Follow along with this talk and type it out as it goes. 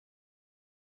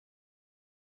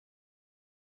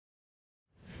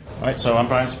All right, so I'm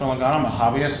Brian Sperlongano. I'm a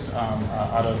hobbyist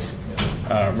out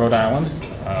of Rhode Island.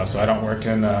 So I don't work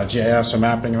in GIS or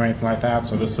mapping or anything like that.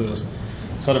 So this is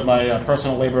sort of my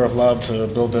personal labor of love to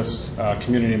build this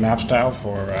community map style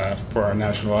for our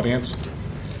national audience.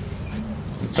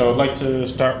 So I'd like to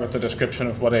start with the description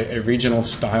of what a regional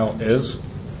style is.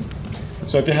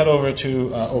 So if you head over to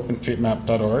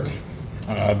OpenStreetMap.org,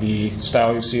 the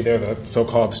style you see there, the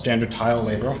so-called standard tile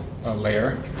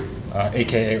layer,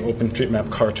 aka OpenStreetMap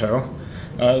Carto,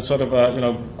 is sort of a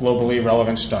globally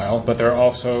relevant style, but there are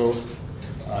also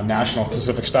national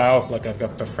specific styles, like I've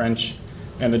got the French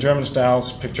and the German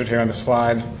styles pictured here on the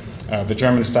slide. The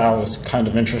German style is kind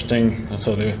of interesting.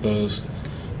 So there's those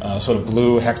sort of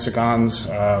blue hexagons,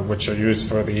 which are used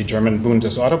for the German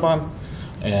Bundesautobahn.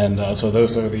 And so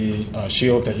those are the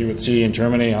shield that you would see in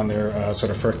Germany on their sort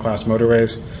of first-class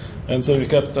motorways. And so we've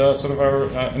got sort of our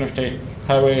interstate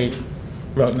highway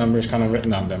route numbers kind of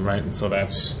written on them, right? And so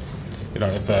that's,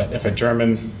 if a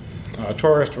German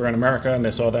tourist were in America and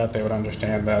they saw that, they would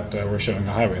understand that we're showing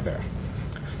a highway there.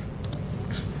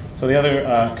 So the other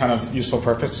kind of useful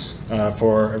purpose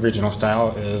for a regional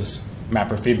style is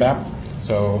mapper feedback.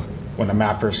 So when a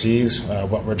mapper sees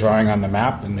what we're drawing on the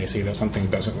map and they see that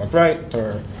something doesn't look right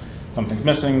or something's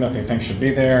missing that they think should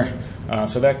be there,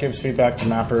 so that gives feedback to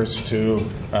mappers to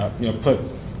put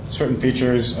certain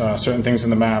features, certain things in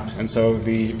the map. And so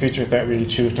the features that we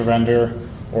choose to render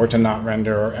or to not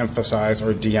render or emphasize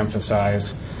or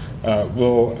de-emphasize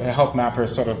will help mappers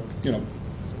sort of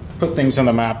put things on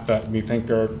the map that we think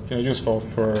are useful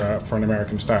for an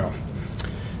American style.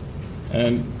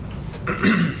 And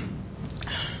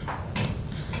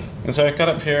And so I got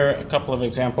up here a couple of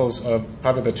examples of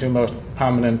probably the two most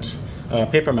prominent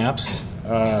paper maps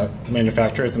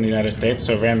manufacturers in the United States,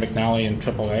 so Rand McNally and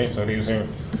AAA. So these are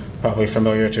probably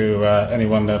familiar to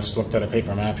anyone that's looked at a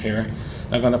paper map here.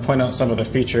 I'm going to point out some of the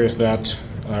features that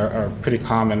are pretty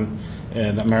common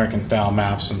in American style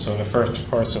maps. And so the first,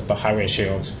 of course, is the highway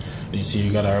shields. And you see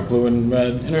you got our blue and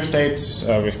red interstates.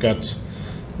 We've got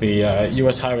the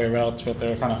U.S. highway routes with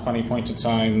their kind of funny pointed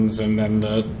signs, and then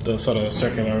the sort of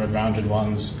circular and rounded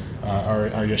ones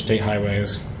are your state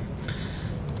highways.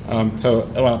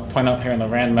 So I want to point out here in the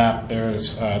RAND map,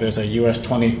 there's a US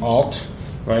 20 alt,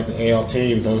 right, the ALT,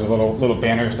 and those are little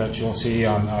banners that you'll see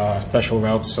on special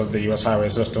routes of the US highway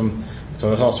system. So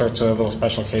there's all sorts of little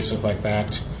special cases like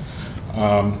that.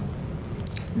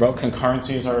 Route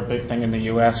concurrencies are a big thing in the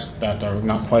US that are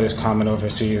not quite as common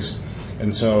overseas.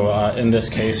 And so in this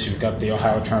case, you've got the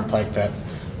Ohio Turnpike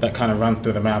that kind of run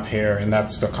through the map here, and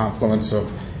that's the confluence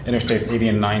of Interstates 80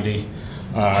 and 90.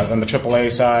 On the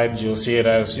AAA side, you'll see it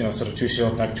as sort of two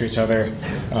shields next to each other.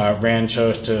 RAND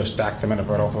chose to stack them in a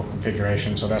vertical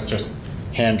configuration, so that's just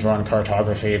hand-drawn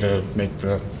cartography to make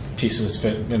the pieces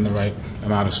fit in the right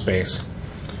amount of space.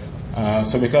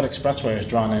 So we've got expressways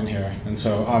drawn in here, and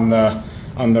so on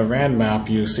the RAND map,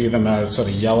 you see them as sort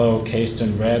of yellow cased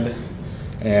in red.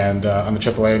 And on the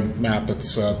AAA map,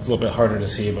 it's a little bit harder to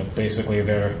see, but basically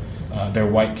they're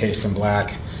white cased in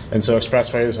black. And so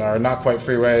expressways are not quite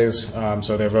freeways,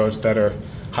 so they're roads that are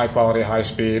high quality, high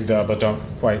speed, but don't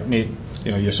quite meet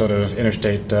your sort of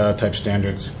interstate type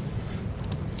standards.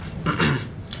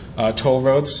 Toll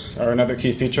roads are another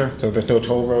key feature. So there's no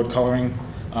toll road coloring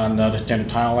on the standard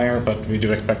tile layer, but we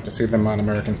do expect to see them on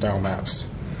American style maps.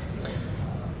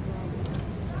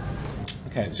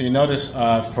 Okay, so you notice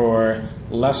for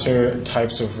lesser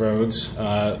types of roads,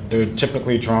 they're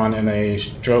typically drawn in a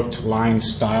stroked line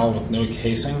style with no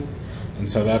casing. And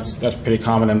so that's pretty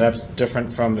common, and that's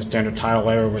different from the standard tile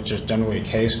layer, which is generally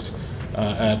cased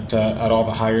at all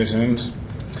the higher zooms.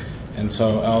 And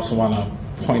so I also want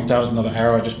to point out another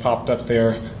arrow just popped up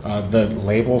there. The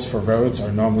labels for roads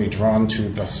are normally drawn to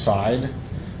the side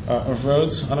of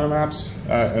roads on our maps,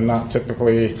 and not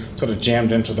typically sort of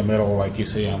jammed into the middle like you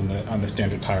see on the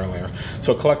standard tile layer.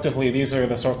 So collectively, these are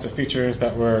the sorts of features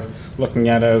that we're looking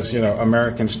at as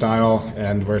American style,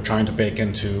 and we're trying to bake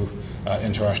into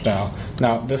our style.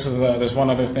 Now, there's one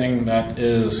other thing that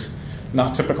is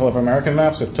not typical of American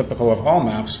maps. It's typical of all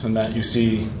maps, in that you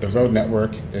see the road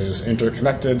network is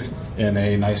interconnected in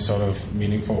a nice sort of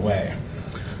meaningful way.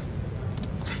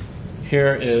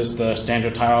 Here is the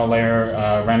standard tile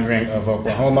layer rendering of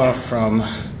Oklahoma from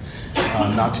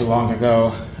not too long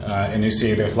ago. And you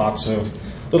see there's lots of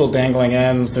little dangling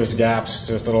ends, there's gaps,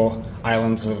 there's little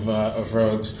islands of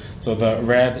roads. So the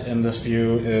red in this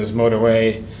view is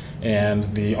motorway, and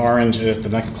the orange is the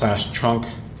next class trunk.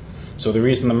 So the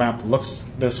reason the map looks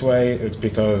this way is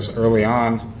because early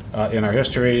on in our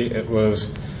history, it was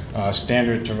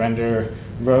standard to render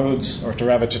roads, or to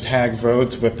rather to tag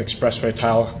roads with expressway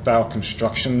style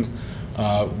construction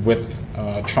with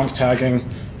trunk tagging,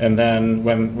 and then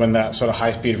when that sort of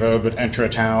high-speed road would enter a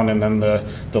town, and then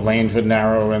the lanes would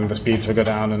narrow and the speeds would go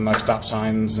down, and like stop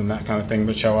signs and that kind of thing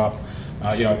would show up,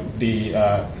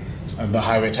 the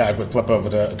highway tag would flip over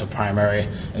to primary,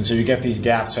 and so you get these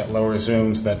gaps at lower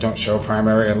zooms that don't show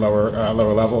primary at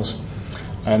lower levels.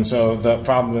 And so the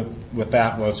problem with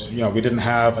that was, we didn't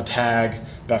have a tag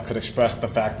that could express the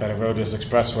fact that a road is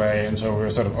expressway, and so we were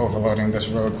sort of overloading this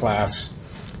road class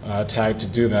tag to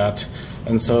do that.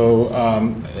 And so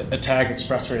a tag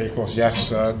expressway equals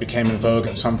yes became in vogue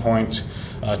at some point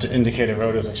to indicate a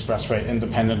road is expressway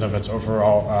independent of its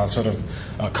overall sort of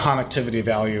connectivity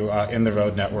value in the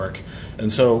road network.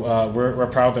 And so we're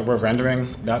proud that we're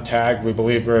rendering that tag. We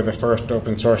believe we're the first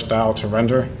open source style to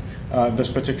render this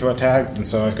particular tag. And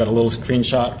so I've got a little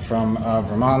screenshot from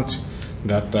Vermont,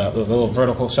 that the little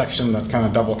vertical section that's kind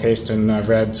of double cased in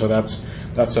red. So that's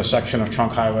a section of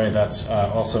trunk highway that's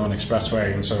also an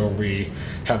expressway, and so we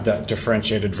have that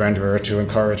differentiated renderer to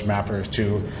encourage mappers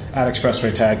to add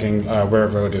expressway tagging where a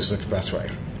road is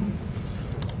expressway.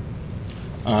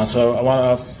 So I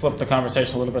want to flip the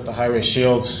conversation a little bit to highway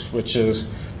shields, which is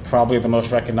probably the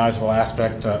most recognizable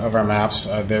aspect of our maps.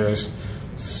 There's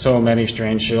so many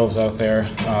strange shields out there,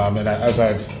 and as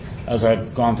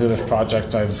I've gone through this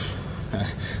project, I've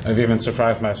even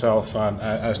surprised myself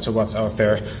as to what's out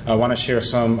there. I want to share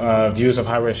some views of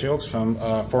highway shields from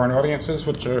foreign audiences,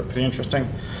 which are pretty interesting.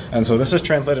 And so this is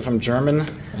translated from German.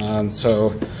 So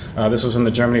this was in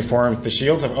the Germany forum. The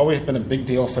shields have always been a big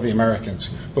deal for the Americans,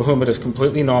 for whom it is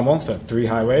completely normal that 3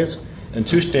 highways and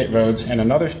 2 state roads and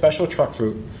another special truck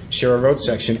route share a road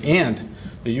section, and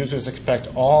the users expect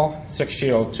all 6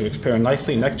 shields to appear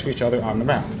nicely next to each other on the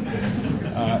map.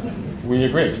 We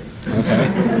agree.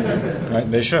 Okay,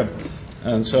 right? They should.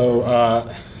 And so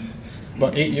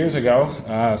about 8 years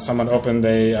ago, someone opened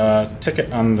a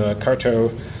ticket on the Carto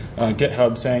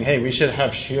GitHub saying, hey, we should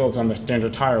have shields on the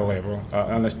standard tile label,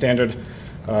 on the standard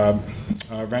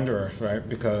renderer, right?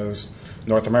 Because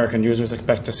North American users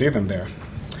expect to see them there.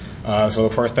 So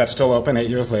of course that's still open 8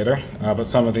 years later, but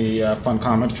some of the fun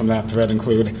comments from that thread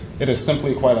include, it is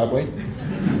simply quite ugly.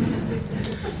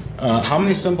 How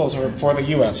many symbols are for the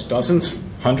US? Dozens?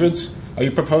 Hundreds? Are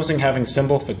you proposing having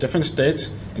symbols for different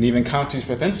states and even counties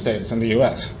within states in the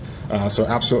US? So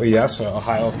absolutely yes.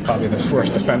 Ohio is probably the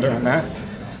worst offender on that.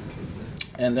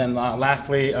 And then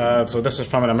lastly, so this is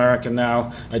from an American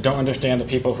now. I don't understand the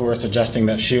people who are suggesting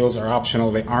that shields are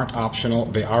optional. They aren't optional.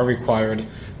 They are required.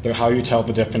 They're how you tell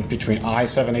the difference between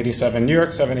I-787, New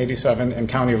York 787, and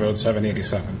County Road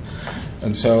 787.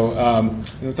 And so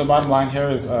the bottom line here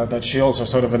is that shields are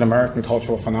sort of an American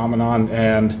cultural phenomenon,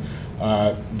 and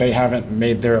they haven't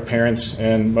made their appearance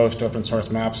in most open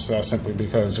source maps simply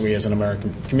because we as an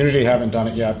American community haven't done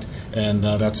it yet, and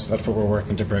that's what we're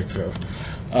working to break through.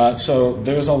 So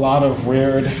there's a lot of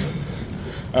weird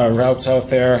routes out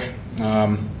there.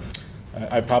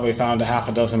 I probably found a half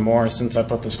a dozen more since I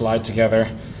put the slide together.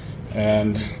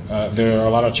 And there are a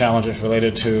lot of challenges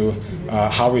related to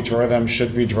how we draw them,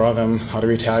 should we draw them, how do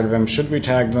we tag them, should we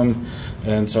tag them.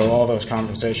 And so all those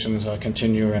conversations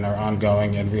continue and are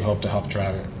ongoing, and we hope to help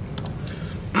drive it.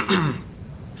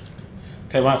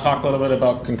 Okay, I want to talk a little bit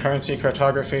about concurrency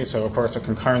cartography. So of course a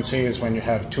concurrency is when you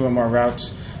have 2 or more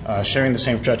routes sharing the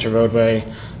same stretch of roadway.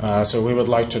 So we would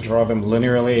like to draw them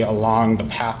linearly along the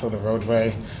path of the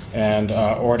roadway and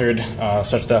ordered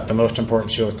such that the most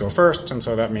important shields go first. And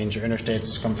so that means your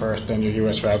interstates come first, then your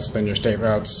US routes, then your state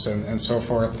routes, and so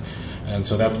forth. And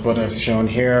so that's what I've shown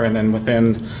here. And then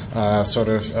within sort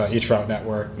of each route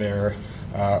network, they're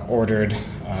ordered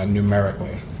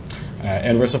numerically.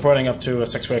 And we're supporting up to a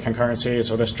 6-way concurrency,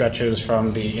 so this stretches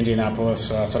from the Indianapolis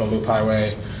sort of loop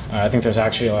highway. I think there's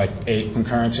actually like 8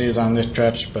 concurrencies on this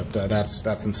stretch, but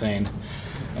that's insane.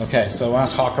 Okay, so I want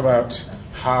to talk about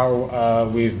how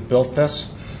we've built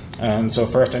this. And so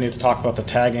first I need to talk about the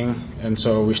tagging. And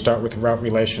so we start with route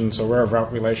relation. So we're a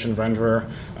route relation renderer.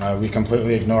 We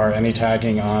completely ignore any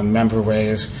tagging on member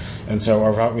ways. And so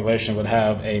our route relation would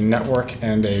have a network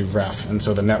and a ref. And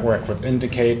so the network would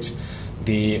indicate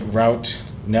the route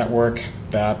network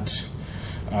that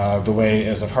the way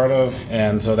is a part of,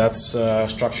 and so that's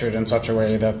structured in such a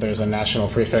way that there's a national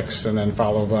prefix and then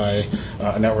followed by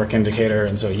a network indicator,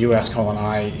 and so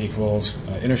US:I equals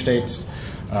interstates.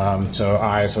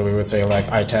 So we would say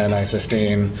like I-10,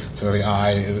 I-15, so the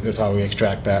I is how we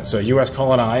extract that. So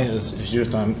US:I is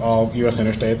used on all US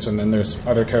interstates, and then there's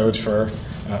other codes for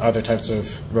other types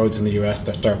of roads in the US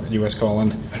that start with US:,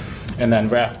 and then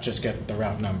ref just get the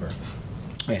route number.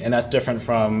 And that's different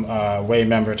from way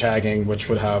member tagging, which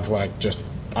would have like just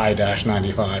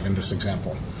I-95 in this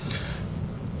example.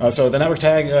 So the network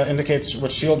tag indicates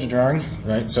which shield you're drawing,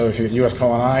 right? So if you're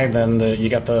US:I, then you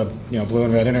get the blue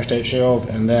and red interstate shield,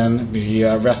 and then the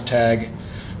ref tag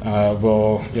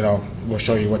will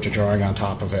show you what you're drawing on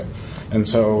top of it. And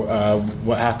so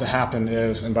what had to happen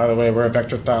is, and by the way, we're a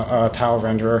vector tile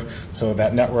renderer, so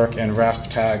that network and ref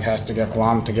tag has to get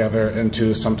glommed together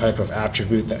into some type of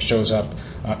attribute that shows up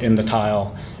in the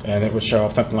tile, and it would show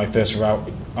up something like this: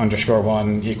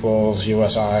 route_1 equals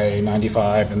USI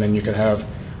 95, and then you could have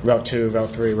route 2, route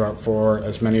 3, route 4,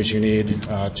 as many as you need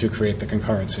to create the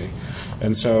concurrency.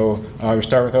 And so we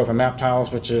start with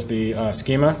OpenMapTiles, which is the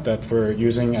schema that we're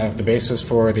using as the basis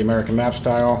for the American map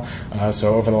style.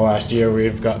 So over the last year,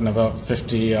 we've gotten about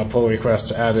 50 pull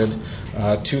requests added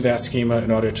to that schema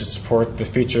in order to support the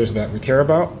features that we care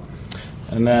about.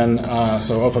 And then,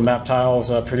 so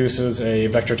OpenMapTiles produces a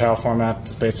vector tile format.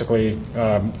 It's basically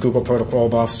Google protocol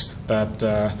buffs that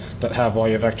have all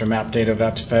your vector map data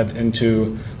that's fed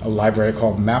into a library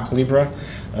called MapLibre,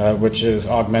 which is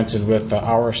augmented with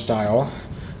our style,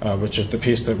 which is the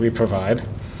piece that we provide.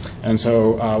 And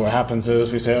so what happens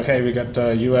is we say, okay, we got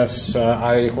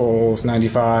USI equals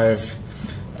 95.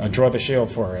 Draw the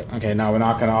shield for it. Okay, now we're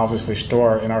not going to obviously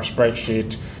store in our sprite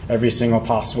sheet every single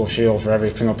possible shield for every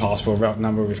single possible route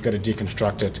number. We've got to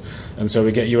deconstruct it. And so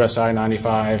we get USI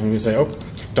 95, and we say, oh,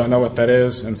 don't know what that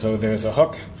is. And so there's a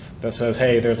hook that says,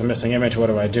 hey, there's a missing image, what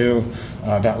do I do?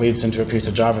 That leads into a piece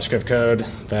of JavaScript code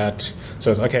that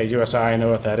says, okay, USI, I know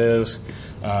what that is.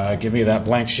 Give me that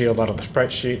blank shield out of the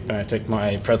sprite sheet. Then I take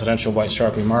my presidential white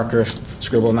Sharpie marker,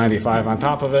 scribble 95 on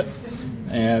top of it.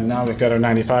 And now we've got our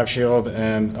 95 shield,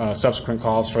 and subsequent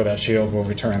calls for that shield will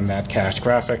return that cached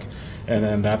graphic, and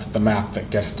then that's the map that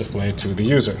gets displayed to the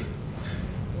user.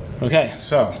 Okay,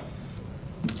 so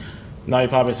now you're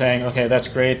probably saying, okay, that's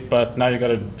great, but now you've got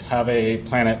to have a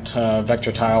Planet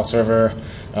vector tile server.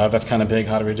 That's kind of big.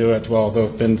 How do we do it? Well,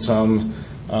 there's been some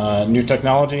new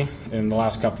technology in the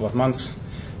last couple of months.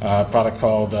 A product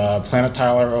called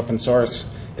PlanetTiler, open source,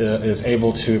 is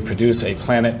able to produce a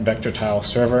Planet vector tile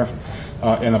server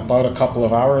in about a couple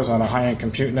of hours on a high-end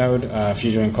compute node. If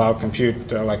you're doing cloud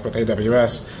compute, like with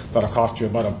AWS, that'll cost you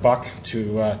about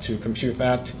 $1 to compute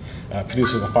that.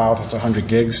 Produces a file that's 100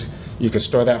 gigs. You could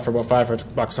store that for about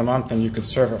 $5 a month, and you could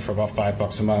serve it for about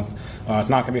 $5 a month. It's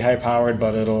not going to be high-powered,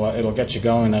 but it'll get you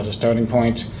going as a starting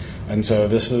point. And so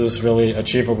this is really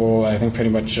achievable, I think,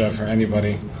 pretty much for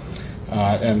anybody.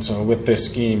 And so with this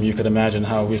scheme, you could imagine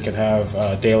how we could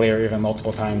have daily or even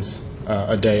multiple times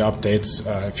a day updates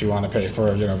if you want to pay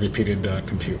for repeated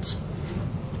computes.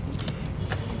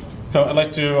 So I'd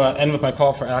like to end with my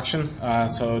call for action.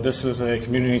 So this is a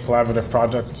community collaborative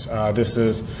project. This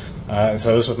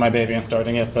was my baby. I'm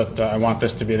starting it, but I want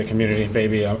this to be the community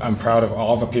baby. I'm proud of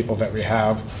all the people that we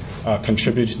have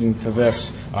contributing to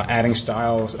this, adding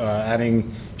styles,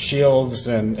 adding shields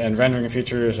and rendering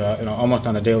features almost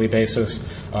on a daily basis.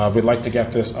 We'd like to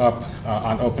get this up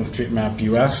on OpenStreetMap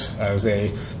US as a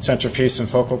centerpiece and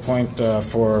focal point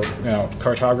for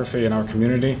cartography in our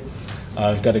community.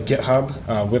 We've got a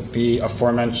GitHub with the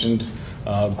aforementioned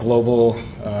global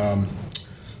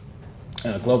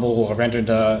rendered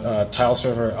tile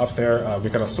server up there.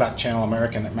 We've got a Slack channel,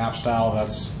 American map style,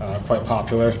 that's quite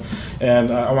popular.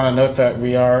 And I want to note that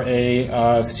we are a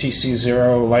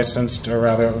CC0 licensed, or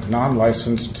rather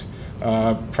non-licensed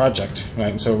project,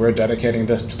 right? So we're dedicating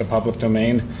this to the public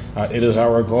domain. It is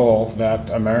our goal that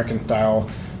American style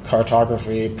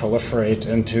cartography proliferate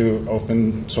into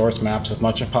open source maps as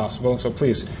much as possible. So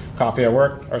please copy our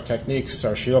work, our techniques,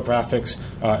 our shield graphics.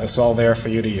 It's all there for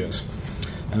you to use.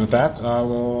 And with that,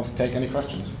 we'll take any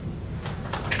questions.